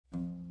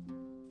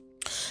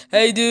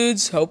Hey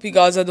dudes, hope you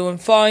guys are doing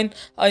fine.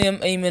 I am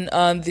Eamon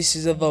and this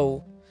is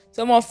Avo.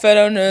 So my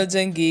fellow nerds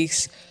and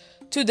geeks,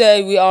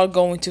 today we are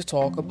going to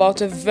talk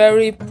about a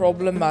very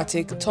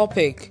problematic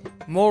topic: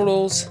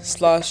 morals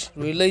slash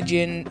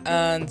religion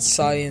and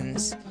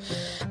science.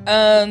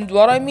 And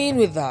what I mean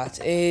with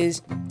that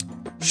is,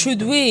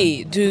 should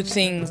we do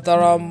things that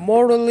are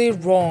morally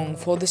wrong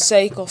for the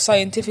sake of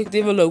scientific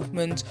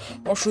development,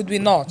 or should we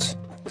not?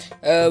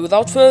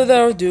 Without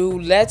further ado,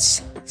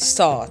 let's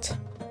start.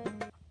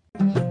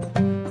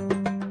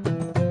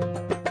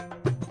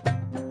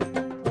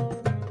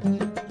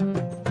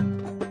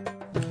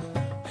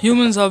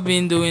 Humans have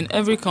been doing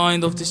every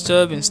kind of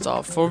disturbing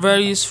stuff for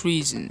various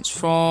reasons,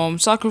 from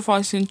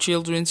sacrificing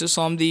children to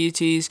some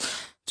deities,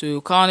 to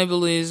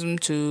cannibalism,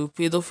 to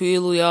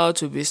pedophilia,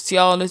 to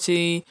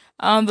bestiality,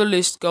 and the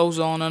list goes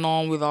on and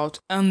on without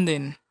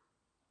ending.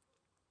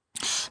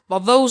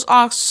 But those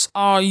acts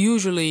are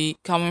usually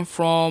coming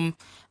from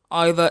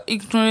either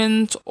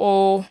ignorant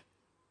or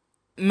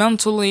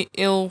mentally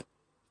ill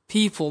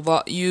people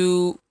that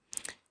you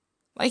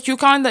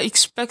kinda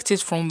expect it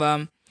from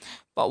them.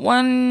 But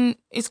when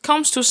it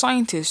comes to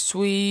scientists,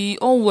 we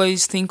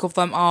always think of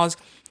them as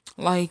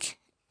like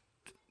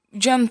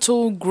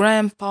gentle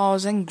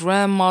grandpas and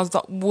grandmas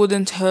that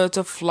wouldn't hurt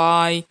a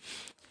fly.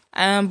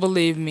 And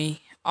believe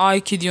me, I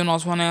kid you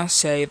not when I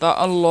say that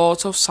a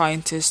lot of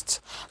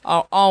scientists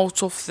are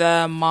out of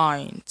their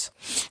mind.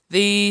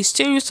 The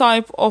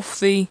stereotype of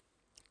the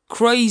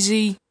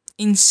crazy,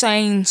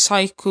 insane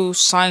psycho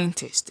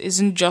scientist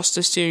isn't just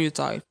a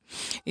stereotype,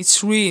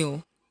 it's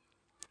real.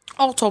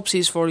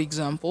 Autopsies, for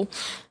example,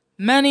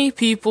 many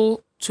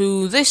people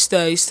to this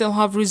day still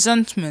have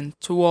resentment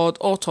toward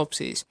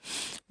autopsies.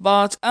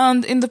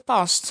 And in the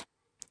past,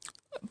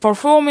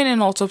 performing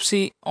an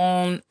autopsy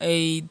on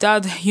a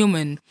dead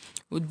human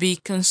would be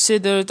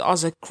considered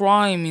as a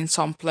crime in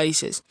some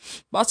places.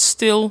 But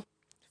still,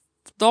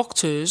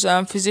 doctors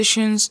and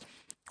physicians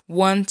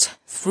went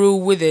through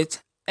with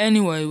it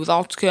anyway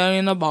without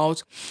caring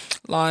about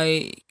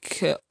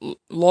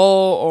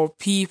law or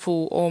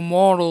people or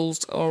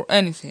morals or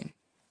anything.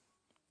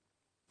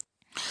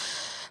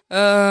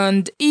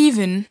 And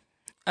even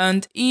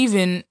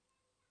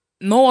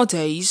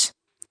nowadays,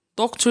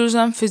 doctors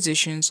and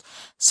physicians,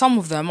 some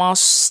of them are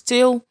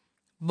still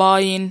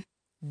buying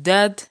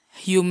dead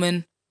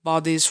human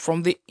bodies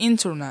from the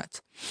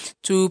internet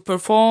to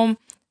perform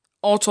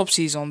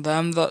autopsies on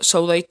them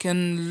so they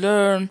can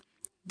learn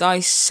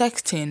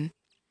dissecting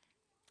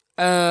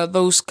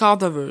those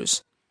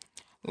cadavers.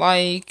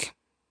 Like,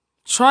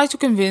 try to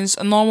convince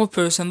a normal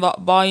person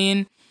that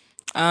buying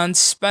and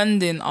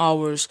spending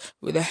hours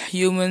with a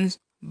human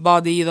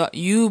body that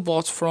you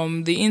bought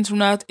from the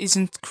internet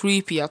isn't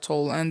creepy at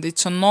all, and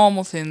it's a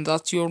normal thing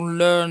that you're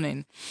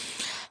learning.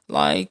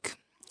 Like,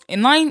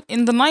 in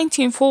the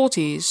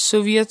 1940s,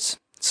 Soviet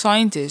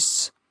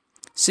scientists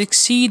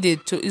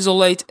succeeded to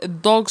isolate a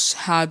dog's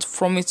head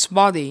from its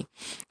body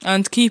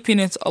and keeping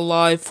it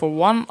alive for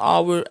 1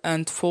 hour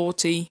and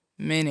 40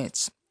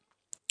 minutes.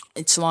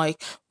 It's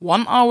like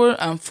 1 hour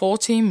and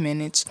 40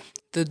 minutes.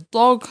 The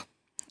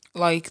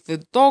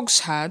dog's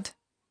head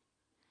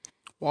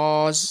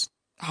was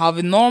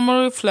having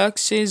normal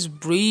reflexes,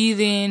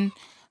 breathing,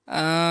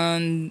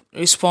 and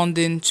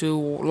responding to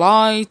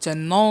light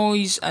and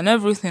noise and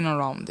everything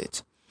around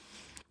it.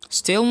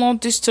 Still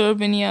not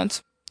disturbing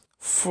yet.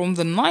 From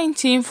the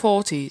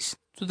 1940s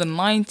to the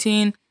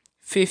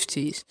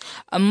 1950s,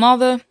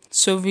 another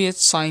Soviet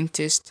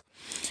scientist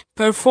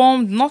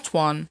performed not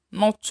one,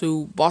 not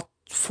two, but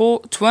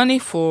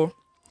 24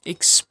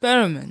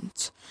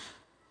 experiments.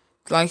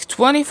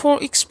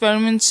 24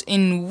 experiments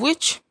in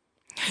which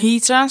he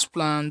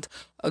transplanted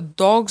a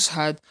dog's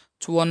head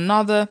to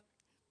another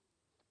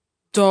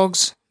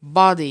dog's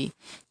body,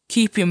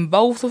 keeping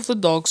both of the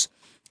dogs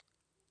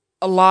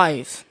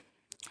alive.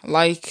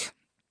 Like,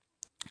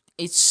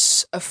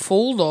 it's a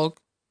full dog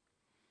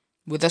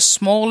with a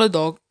smaller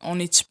dog on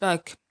its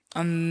back,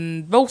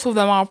 and both of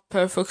them are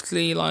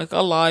perfectly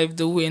alive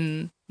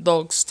doing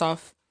dog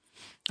stuff.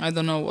 I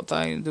don't know what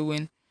I'm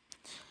doing.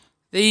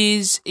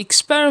 These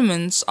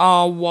experiments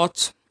are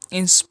what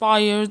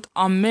inspired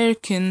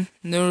American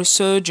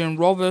neurosurgeon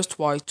Robert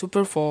White to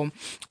perform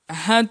a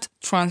head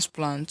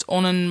transplant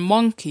on a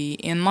monkey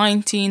in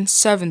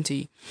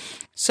 1970.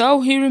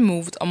 So he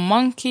removed a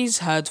monkey's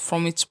head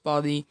from its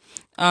body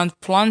and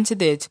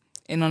planted it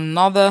in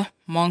another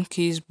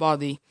monkey's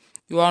body.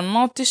 You are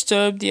not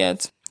disturbed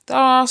yet. There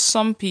are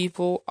some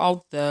people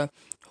out there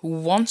who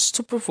wants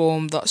to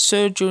perform that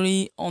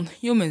surgery on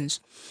humans.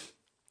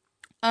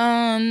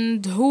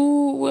 And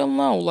who will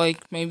know?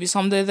 Maybe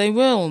someday they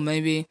will.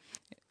 Maybe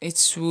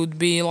it would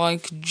be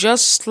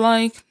just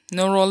like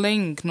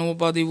Neuralink.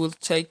 Nobody will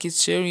take it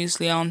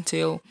seriously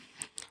until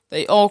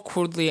they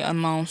awkwardly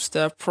announce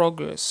their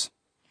progress.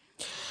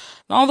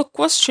 Now the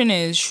question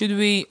is, should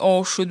we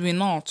or should we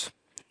not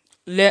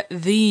let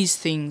these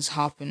things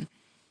happen?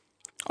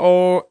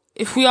 Or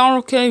if we are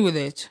okay with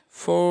it,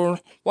 for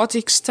what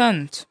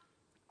extent?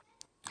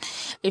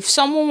 If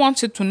someone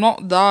wanted to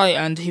not die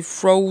and he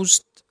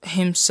froze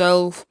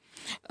himself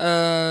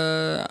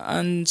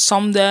and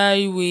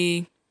someday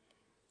we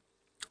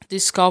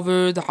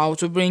discovered how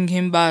to bring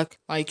him back.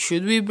 Like,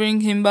 should we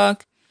bring him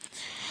back?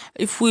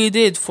 If we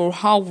did, for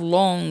how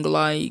long?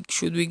 Like,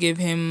 should we give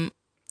him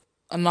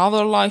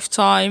another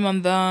lifetime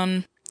and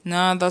then,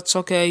 nah, that's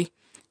okay,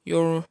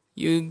 you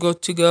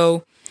good to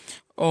go?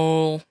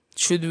 Or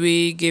should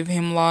we give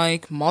him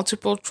like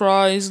multiple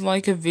tries,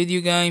 like a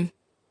video game?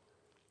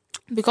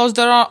 Because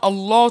there are a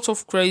lot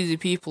of crazy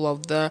people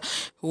out there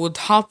who would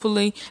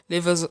happily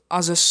live as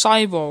a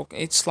cyborg.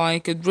 It's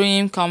like a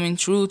dream coming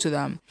true to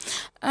them.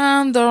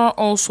 And there are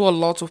also a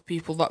lot of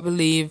people that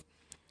believe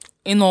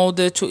in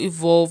order to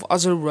evolve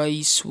as a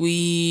race,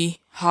 we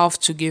have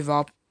to give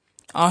up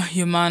our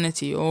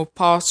humanity, or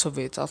parts of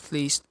it at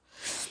least.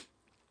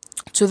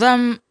 To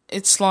them,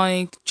 it's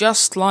like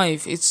just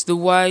life. It's the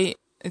way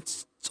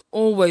it's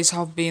always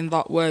have been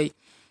that way.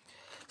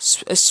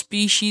 A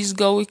species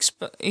go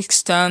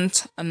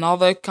extinct,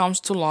 another comes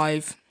to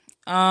life,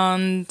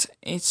 and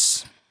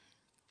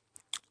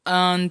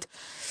and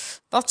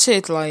that's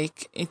it.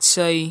 Like, it's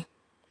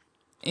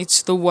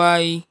the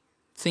way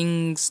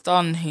things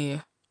done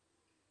here.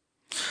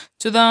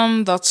 To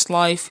them, that's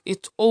life.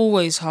 It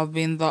always have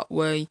been that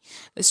way.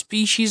 A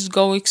species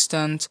go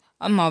extinct,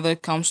 another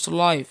comes to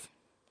life.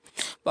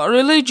 But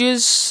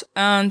religious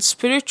and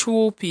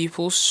spiritual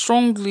people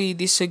strongly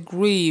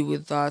disagree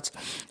with that,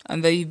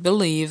 and they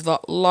believe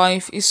that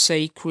life is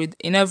sacred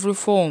in every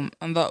form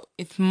and that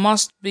it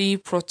must be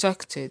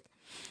protected,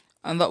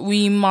 and that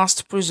we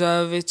must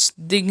preserve its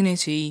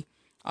dignity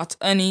at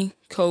any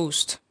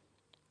cost.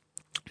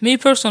 Me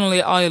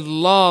personally, I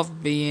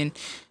love being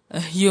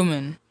a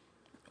human,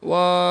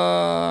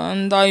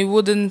 and I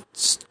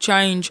wouldn't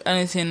change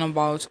anything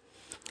about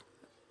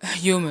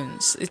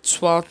humans. It's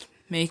what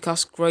make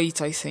us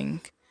great, I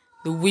think.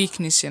 The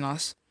weakness in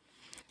us.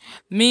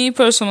 Me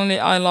personally,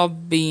 I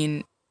love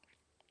being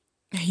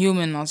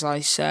human, as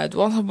I said.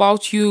 What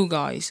about you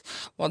guys?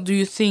 What do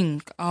you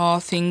think? Are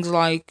things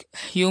like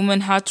human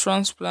heart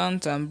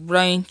transplant and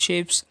brain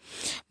chips,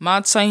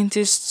 mad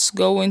scientists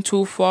going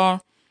too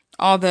far?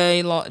 Are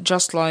they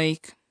just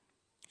like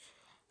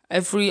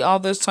every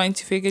other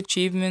scientific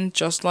achievement,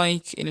 just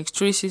like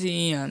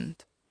electricity and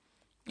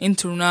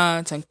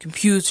internet and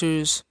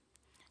computers?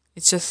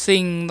 It's a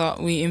thing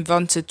that we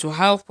invented to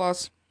help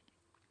us.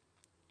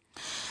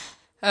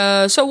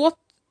 So what?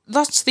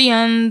 That's the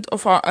end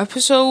of our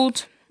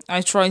episode.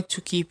 I tried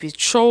to keep it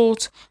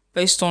short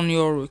based on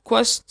your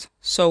request.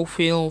 So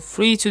feel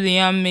free to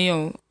DM me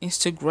or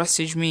Instagram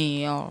message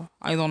me, or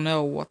I don't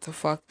know what the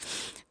fuck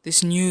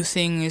this new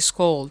thing is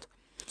called.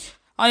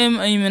 I am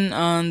Ayman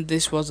and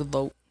this was a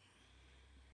low.